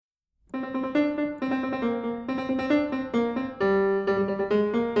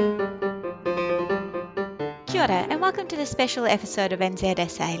Carter, and welcome to the special episode of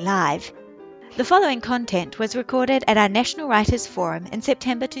NZSA Live. The following content was recorded at our National Writers Forum in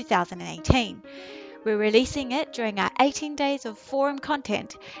September 2018. We're releasing it during our 18 days of forum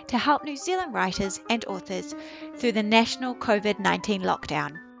content to help New Zealand writers and authors through the national COVID-19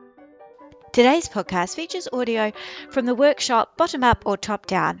 lockdown. Today's podcast features audio from the workshop Bottom Up or Top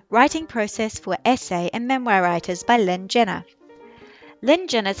Down, Writing Process for Essay and Memoir Writers by Lynn Jenner. Lynn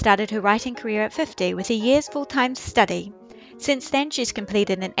Jenner started her writing career at 50 with a year's full-time study. Since then, she's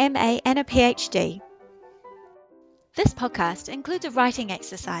completed an MA and a PhD. This podcast includes a writing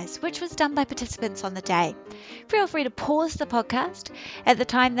exercise, which was done by participants on the day. Feel free to pause the podcast at the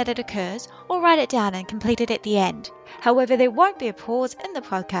time that it occurs or write it down and complete it at the end. However, there won't be a pause in the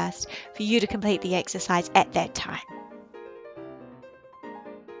podcast for you to complete the exercise at that time.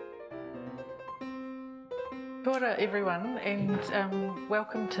 Kia ora everyone, and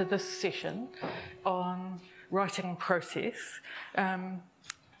welcome to this session on writing process.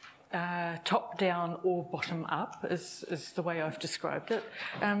 Top down or bottom up is the way I've described it.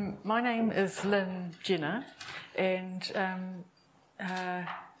 My name is Lynn Jenner, and I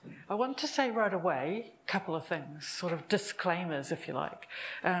want to say right away a couple of things, sort of disclaimers if you like.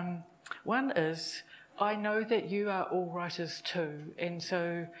 One is, I know that you are all writers too, and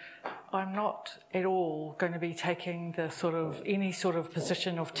so I'm not at all going to be taking any sort of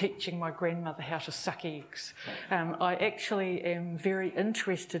position of teaching my grandmother how to suck eggs. I actually am very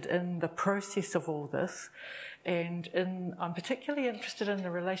interested in the process of all this, and I'm particularly interested in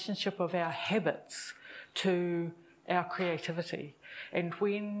the relationship of our habits to our creativity, and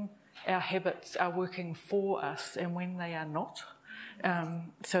when our habits are working for us and when they are not.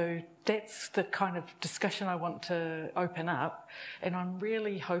 So that's the kind of discussion I want to open up, and I'm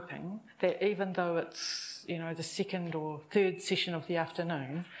really hoping that even though it's, the second or third session of the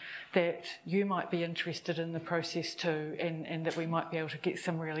afternoon, that you might be interested in the process too, and that we might be able to get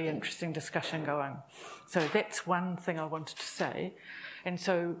some really interesting discussion going. So that's one thing I wanted to say. And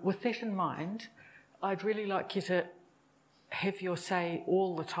so with that in mind, I'd really like you to have your say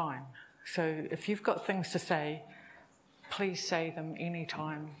all the time. So if you've got things to say, please say them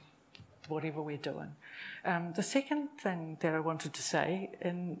anytime, whatever we're doing. The second thing that I wanted to say,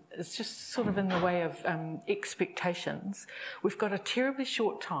 and it's just sort of in the way of expectations, we've got a terribly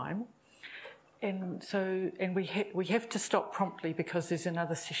short time, and we have to stop promptly because there's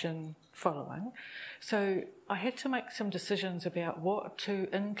another session following. So I had to make some decisions about what to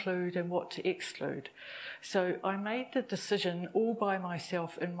include and what to exclude. So I made the decision all by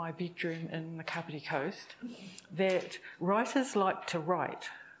myself in my bedroom in the Kapiti Coast that writers like to write,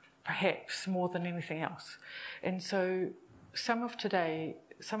 perhaps more than anything else. And so some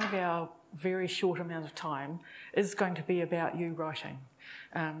of our very short amount of time is going to be about you writing.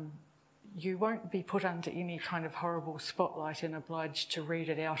 You won't be put under any kind of horrible spotlight and obliged to read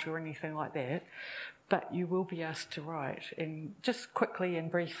it out or anything like that, but you will be asked to write, and just quickly and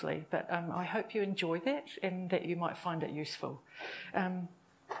briefly. But I hope you enjoy that and that you might find it useful.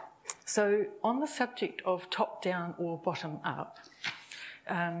 So on the subject of top-down or bottom-up,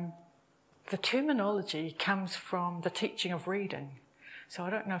 the terminology comes from the teaching of reading. So I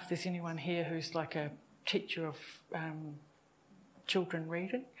don't know if there's anyone here who's like a teacher of children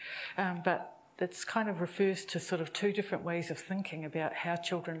reading, but it kind of refers to sort of two different ways of thinking about how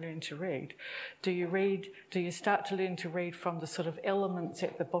children learn to read. Do you start to learn to read from the sort of elements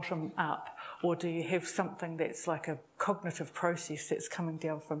at the bottom up, or do you have something that's like a cognitive process that's coming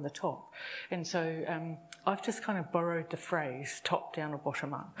down from the top? And so I've just kind of borrowed the phrase top down or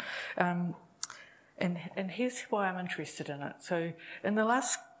bottom up. And here's why I'm interested in it. So in the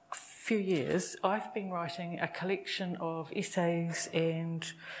last few years, I've been writing a collection of essays and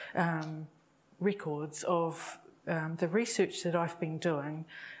records of the research that I've been doing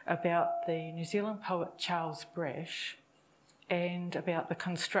about the New Zealand poet Charles Brash and about the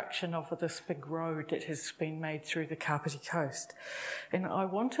construction of this big road that has been made through the Kapiti Coast. And I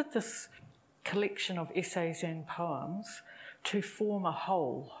wanted this collection of essays and poems to form a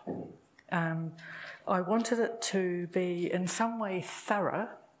whole. I wanted it to be in some way thorough,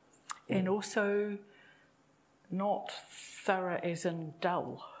 and also not thorough as in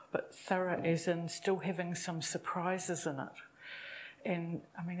dull, but thorough as in still having some surprises in it. And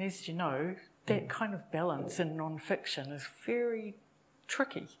I mean, as you know, that kind of balance in non-fiction is very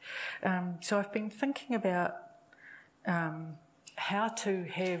tricky. So I've been thinking about how to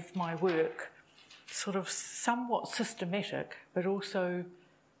have my work sort of somewhat systematic, but also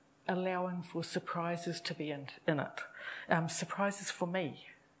allowing for surprises to be in it. Surprises for me.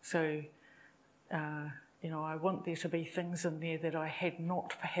 So I want there to be things in there that I had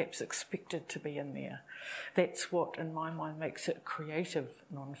not perhaps expected to be in there. That's what, in my mind, makes it creative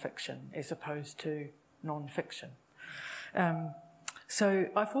non-fiction as opposed to non-fiction. So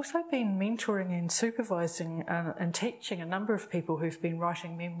I've also been mentoring and supervising and teaching a number of people who've been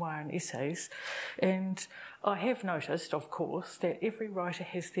writing memoir and essays, and I have noticed, of course, that every writer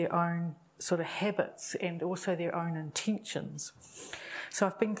has their own sort of habits and also their own intentions. So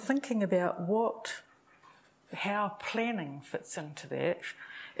I've been thinking about how planning fits into that,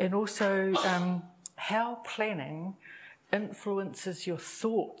 and also how planning influences your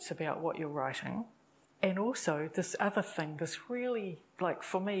thoughts about what you're writing. And also this other thing, this really,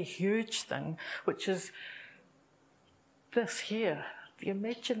 for me, huge thing, which is this here. The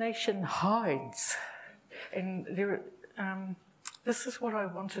imagination hides. And this is what I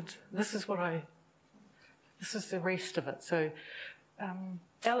wanted, this is the rest of it. So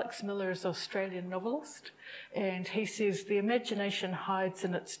Alex Miller is an Australian novelist, and he says, the imagination hides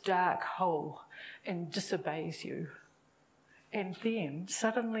in its dark hole and disobeys you. And then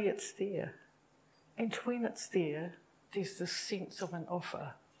suddenly it's there. And when it's there, there's this sense of an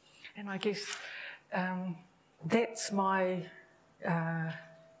offer. And I guess that's my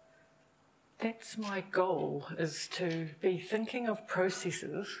goal, is to be thinking of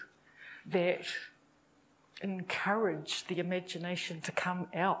processes that encourage the imagination to come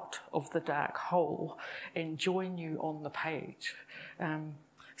out of the dark hole and join you on the page.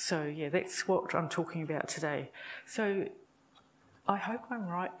 That's what I'm talking about today. So I hope I'm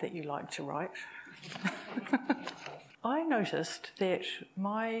right that you like to write. I noticed that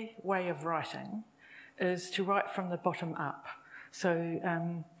my way of writing is to write from the bottom up. So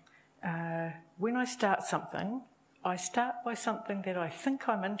when I start something, I start by something that I think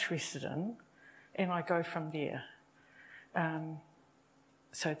I'm interested in, and I go from there.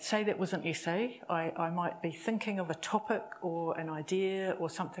 So say that was an essay, I might be thinking of a topic or an idea or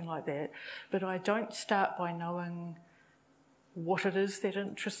something like that, but I don't start by knowing what it is that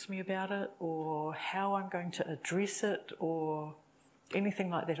interests me about it or how I'm going to address it or anything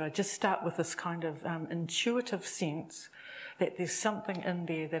like that. I just start with this kind of intuitive sense that there's something in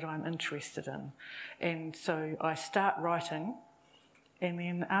there that I'm interested in. And so I start writing, and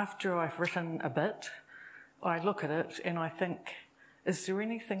then after I've written a bit, I look at it and I think, is there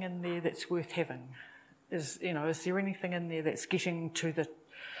anything in there that's worth having? Is there anything in there that's getting to the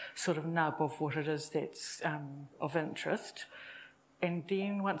sort of nub of what it is that's of interest? And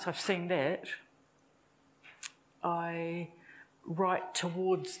then once I've seen that, I write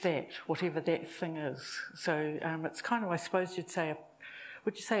towards that, whatever that thing is. So it's kind of, I suppose you'd say,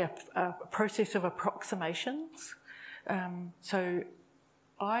 a process of approximations? So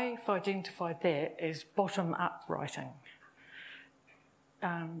I've identified that as bottom-up writing.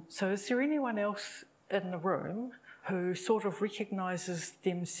 So is there anyone else in the room who sort of recognises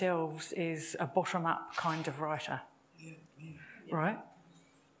themselves as a bottom-up kind of writer? Yeah. Right?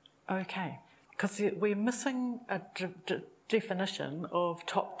 Okay. Because we're missing a definition of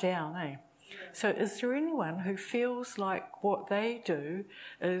top-down, eh? So is there anyone who feels like what they do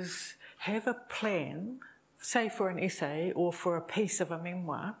is have a plan, say for an essay or for a piece of a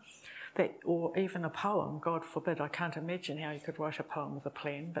memoir, or even a poem, God forbid, I can't imagine how you could write a poem with a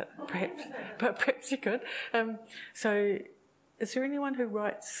plan, but perhaps you could. So is there anyone who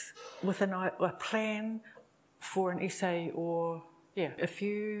writes with a plan for an essay, or, if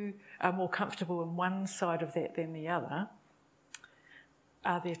you are more comfortable in one side of that than the other,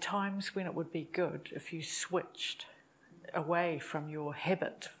 are there times when it would be good if you switched away from your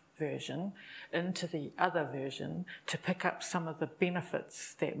habit version into the other version to pick up some of the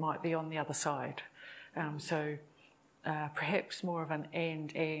benefits that might be on the other side? So perhaps more of an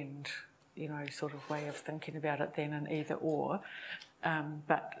and, sort of way of thinking about it than an either or.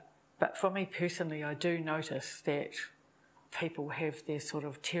 But for me personally, I do notice that people have their sort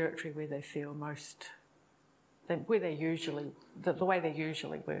of territory where they feel most, the way they usually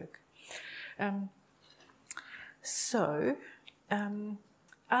work.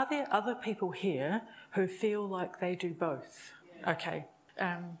 Are there other people here who feel like they do both? Yeah. Okay.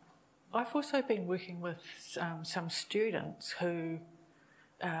 I've also been working with some students who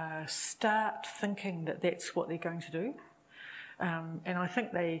start thinking that that's what they're going to do. And I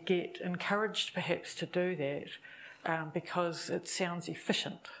think they get encouraged perhaps to do that because it sounds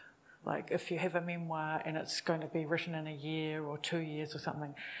efficient. Like if you have a memoir and it's going to be written in a year or 2 years or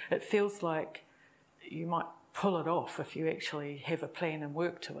something, it feels like you might pull it off if you actually have a plan and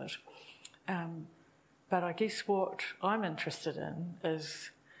work to it. But I guess what I'm interested in is,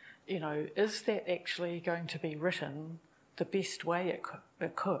 is that actually going to be written the best way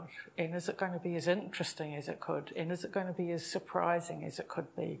it could? And is it going to be as interesting as it could? And is it going to be as surprising as it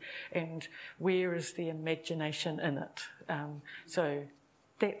could be? And where is the imagination in it? So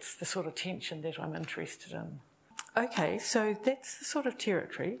that's the sort of tension that I'm interested in. Okay, so that's the sort of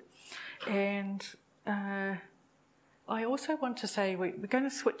territory. And I also want to say, we're going to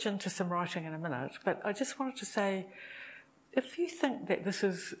switch into some writing in a minute, but I just wanted to say, if you think that this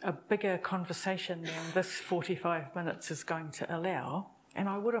is a bigger conversation than this 45 minutes is going to allow, and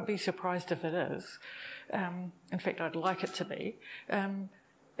I wouldn't be surprised if it is, in fact I'd like it to be,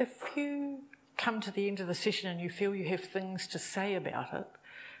 if you come to the end of the session and you feel you have things to say about it,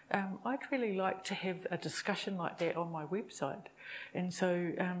 I'd really like to have a discussion like that on my website. And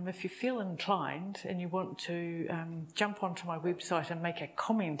so if you feel inclined and you want to jump onto my website and make a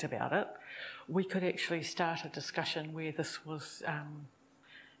comment about it, we could actually start a discussion where this was,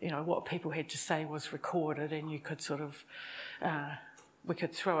 what people had to say was recorded, and you could sort of, we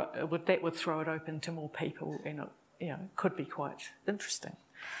could that would throw it open to more people, and it could be quite interesting.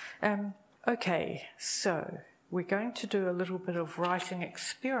 Okay, so we're going to do a little bit of writing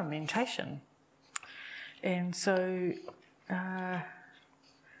experimentation. And so, I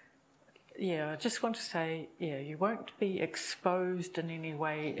just want to say, you won't be exposed in any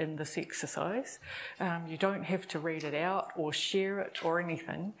way in this exercise. You don't have to read it out or share it or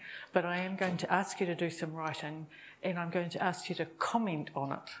anything, but I am going to ask you to do some writing, and I'm going to ask you to comment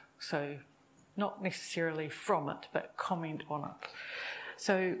on it. So not necessarily from it, but comment on it.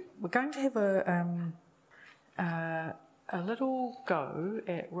 So we're going to have a little go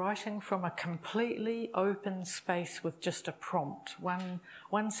at writing from a completely open space with just a prompt, one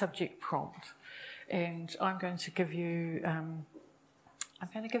subject prompt. And I'm going to give you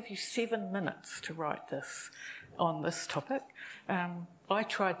 7 minutes to write this on this topic. I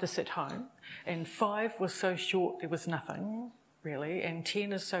tried this at home, and 5 was so short there was nothing really, and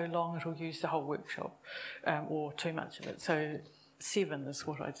 10 is so long it'll use the whole workshop, or too much of it. So 7 is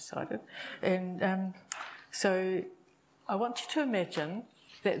what I decided. And so I want you to imagine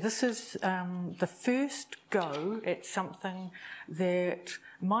that this is the first go at something that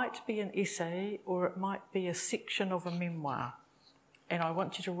might be an essay, or it might be a section of a memoir. And I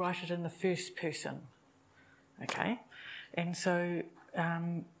want you to write it in the first person, okay? And so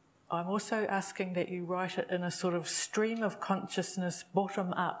I'm also asking that you write it in a sort of stream of consciousness,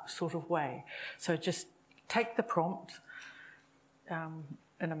 bottom-up sort of way. So just take the prompt,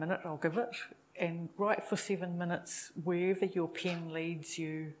 in a minute I'll give it, and write for 7 minutes wherever your pen leads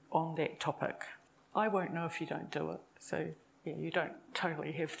you on that topic. I won't know if you don't do it, so you don't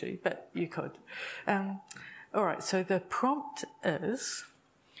totally have to, but you could. All right, so the prompt is,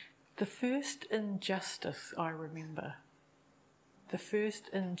 the first injustice I remember. The first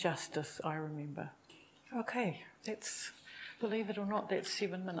injustice I remember. Okay, believe it or not, that's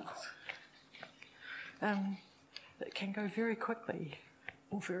 7 minutes. It can go very quickly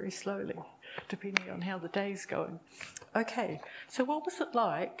or very slowly, depending on how the day's going. Okay, so what was it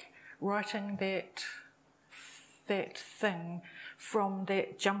like writing that thing from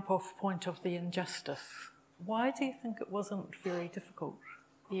that jump-off point of the injustice? Why do you think it wasn't very difficult?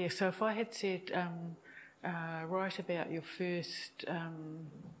 Yeah, so if I had said, write about your first,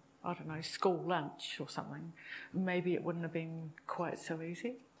 school lunch or something, maybe it wouldn't have been quite so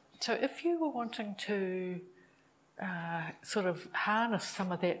easy. So if you were wanting to sort of harness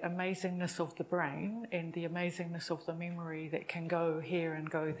some of that amazingness of the brain and the amazingness of the memory that can go here and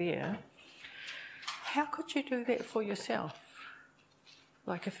go there, how could you do that for yourself?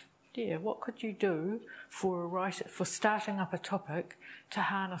 What could you do for a writer, for starting up a topic to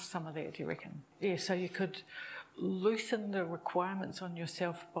harness some of that, do you reckon? Yeah, so you could loosen the requirements on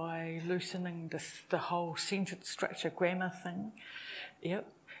yourself by loosening the whole sentence structure grammar thing. Yep.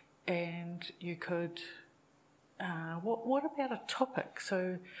 And you could, what about a topic?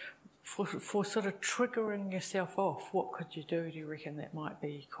 So for sort of triggering yourself off, what could you do you reckon that might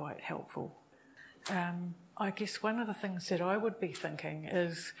be quite helpful? I guess one of the things that I would be thinking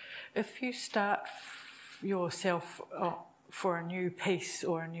is, if you start yourself for a new piece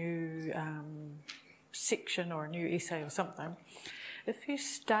or a new section or a new essay or something, if you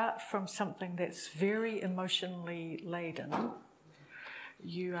start from something that's very emotionally laden,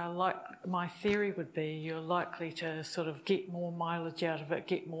 you are my theory would be, you're likely to sort of get more mileage out of it,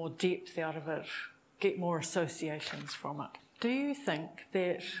 get more depth out of it, get more associations from it. Do you think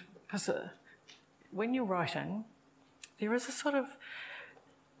that, because when you're writing, there is a sort of,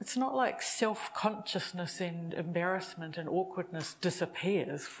 it's not like self-consciousness and embarrassment and awkwardness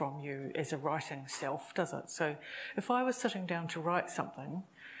disappears from you as a writing self, does it? So if I was sitting down to write something,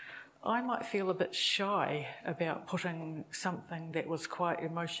 I might feel a bit shy about putting something that was quite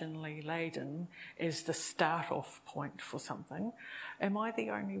emotionally laden as the start-off point for something. Am I the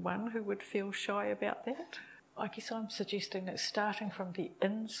only one who would feel shy about that? I guess I'm suggesting that starting from the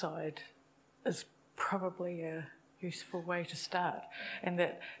inside is probably a useful way to start, and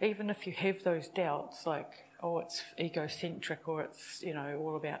that even if you have those doubts, like, oh, it's egocentric, or it's,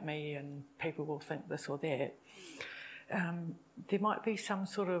 all about me and people will think this or that, there might be some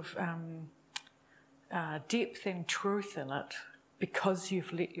sort of depth and truth in it because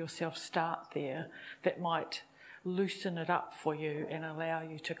you've let yourself start there that might loosen it up for you and allow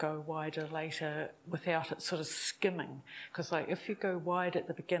you to go wider later without it sort of skimming. Because if you go wide at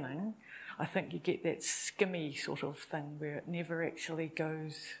the beginning, I think you get that skimmy sort of thing where it never actually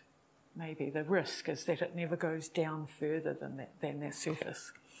goes, maybe the risk is that it never goes down further than that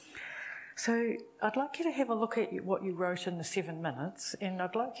surface. So I'd like you to have a look at what you wrote in the 7 minutes, and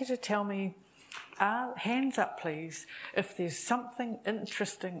I'd like you to tell me, hands up please, if there's something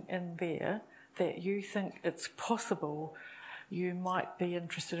interesting in there that you think it's possible you might be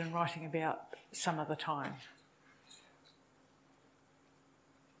interested in writing about some other time.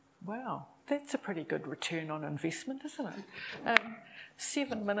 Wow, that's a pretty good return on investment, isn't it?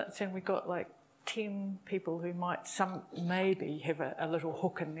 7 minutes and we got 10 people who might maybe have a little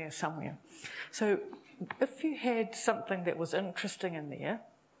hook in there somewhere. So if you had something that was interesting in there,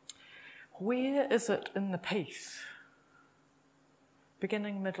 where is it in the piece?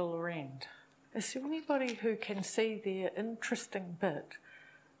 Beginning, middle or end? Is there anybody who can see their interesting bit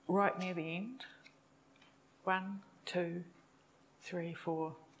right near the end? 1, 2, 3,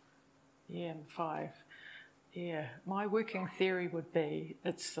 4, and 5. Yeah, my working theory would be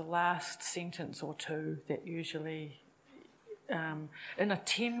it's the last sentence or two that usually, in a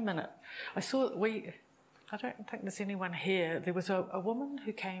 10-minute, I don't think there's anyone here. There was a woman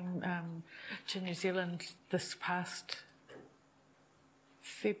who came to New Zealand this past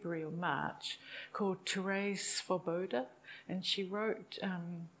February or March called Therese Svoboda, and she wrote,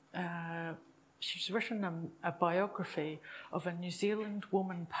 she's written a biography of a New Zealand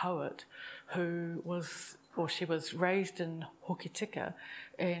woman poet she was raised in Hokitika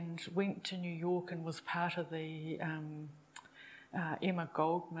and went to New York and was part of the Emma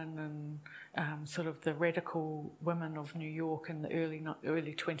Goldman and sort of the radical women of New York in the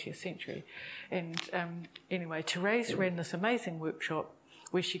early 20th century. And anyway, Therese ran this amazing workshop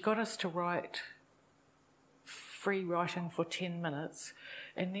where she got us to write free writing for 10 minutes,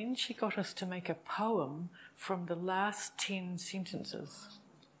 and then she got us to make a poem from the last 10 sentences.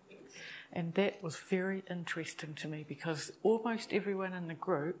 And that was very interesting to me because almost everyone in the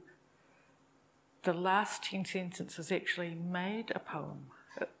group, the last 10 sentences actually made a poem.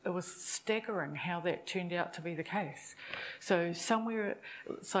 It was staggering how that turned out to be the case. So somewhere,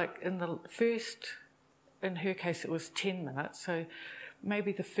 it's like in her case it was 10 minutes, so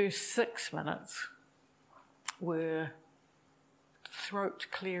maybe the first 6 minutes were throat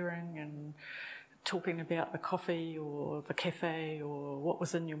clearing and talking about the coffee or the cafe or what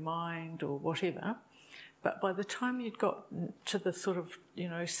was in your mind or whatever. But by the time you'd got to the sort of,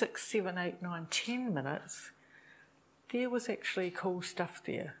 6, 7, 8, 9, 10 minutes, there was actually cool stuff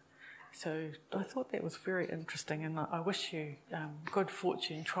there. So I thought that was very interesting, and I wish you good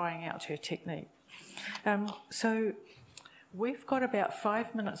fortune trying out her technique. So we've got about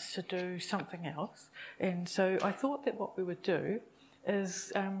 5 minutes to do something else, and so I thought that what we would do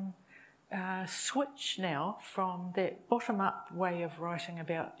is switch now from that bottom-up way of writing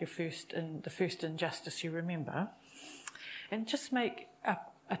about the first injustice you remember, and just make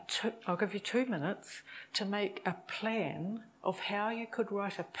I'll give you 2 minutes to make a plan of how you could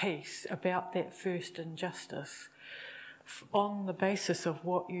write a piece about that first injustice on the basis of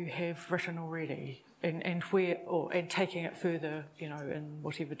what you have written already, and taking it further, in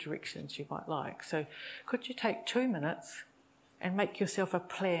whatever directions you might like. So could you take 2 minutes and make yourself a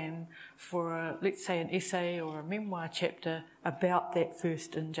plan for, let's say, an essay or a memoir chapter about that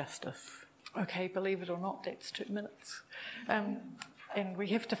first injustice? Okay, believe it or not, that's 2 minutes. And we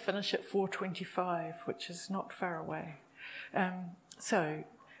have to finish at 4:25, which is not far away. So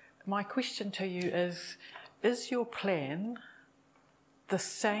my question to you is your plan the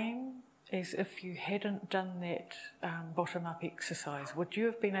same as if you hadn't done that bottom-up exercise? Would you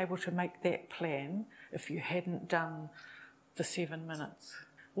have been able to make that plan if you hadn't done the 7 minutes?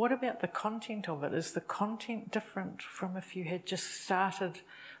 What about the content of it? Is the content different from if you had just started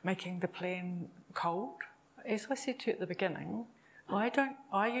making the plan cold? As I said to you at the beginning,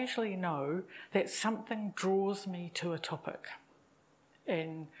 I usually know that something draws me to a topic,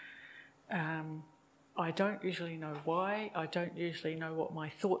 and I don't usually know why. I don't usually know what my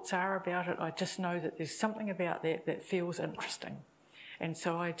thoughts are about it. I just know that there's something about that that feels interesting. And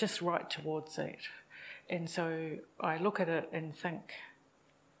so I just write towards that. And so I look at it and think,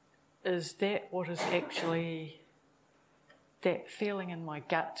 is that what is actually that feeling in my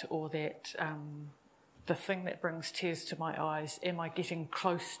gut, or that the thing that brings tears to my eyes, am I getting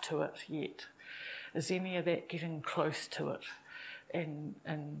close to it yet? Is any of that getting close to it? And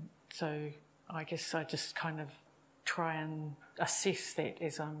so I guess I just kind of try and assess that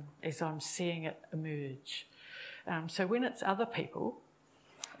as I'm seeing it emerge. So when it's other people,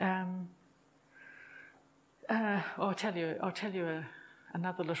 I'll tell you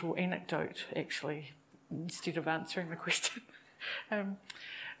another little anecdote, actually, instead of answering the question.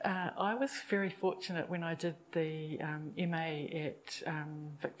 I was very fortunate when I did the MA at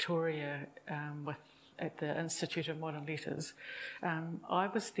Victoria at the Institute of Modern Letters. I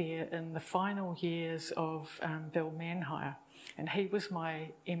was there in the final years of Bill Manhire, and he was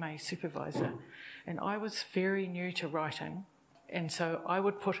my MA supervisor. And I was very new to writing, and so I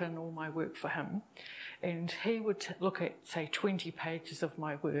would put in all my work for him, and he would look at, say, 20 pages of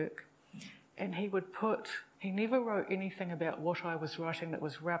my work, and he never wrote anything about what I was writing that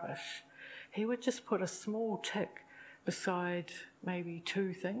was rubbish. He would just put a small tick beside maybe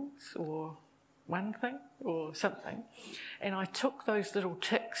 2 things, or 1 thing, or something. And I took those little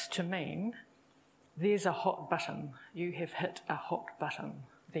ticks to mean, there's a hot button. You have hit a hot button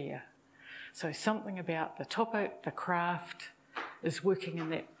there. So something about the topic, the craft, is working in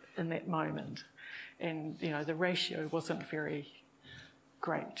that moment. And, the ratio wasn't very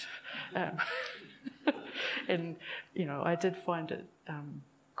great. And, I did find it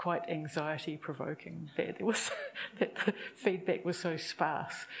quite anxiety-provoking that that the feedback was so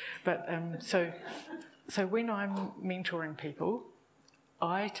sparse. But so when I'm mentoring people,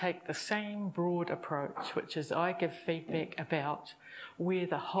 I take the same broad approach, which is I give feedback about where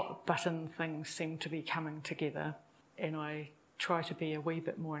the hot button things seem to be coming together, and I try to be a wee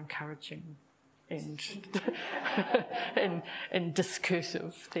bit more encouraging and and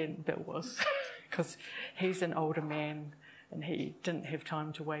discursive than Bill was, because he's an older man and he didn't have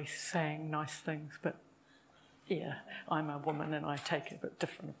time to waste saying nice things. But yeah, I'm a woman and I take a bit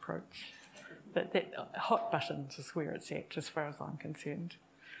different approach. But that hot buttons is where it's at, as far as I'm concerned.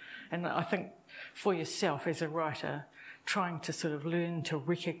 And I think for yourself as a writer, trying to sort of learn to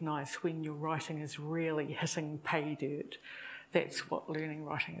recognise when your writing is really hitting pay dirt, that's what learning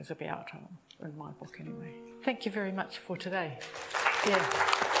writing is about, in my book anyway. Thank you very much for today. Yeah.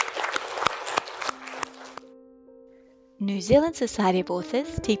 New Zealand Society of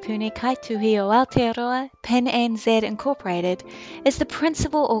Authors, Te Puni Kaituhi o Aotearoa, PEN NZ Incorporated, is the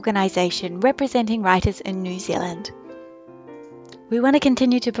principal organisation representing writers in New Zealand. We want to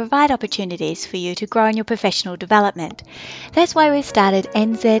continue to provide opportunities for you to grow in your professional development. That's why we've started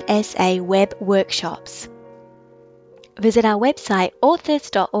NZSA Web Workshops. Visit our website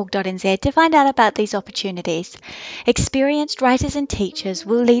authors.org.nz to find out about these opportunities. Experienced writers and teachers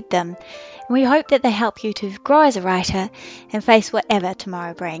will lead them, and we hope that they help you to grow as a writer and face whatever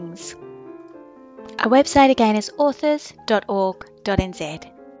tomorrow brings. Our website again is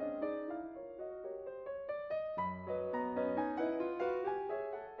authors.org.nz.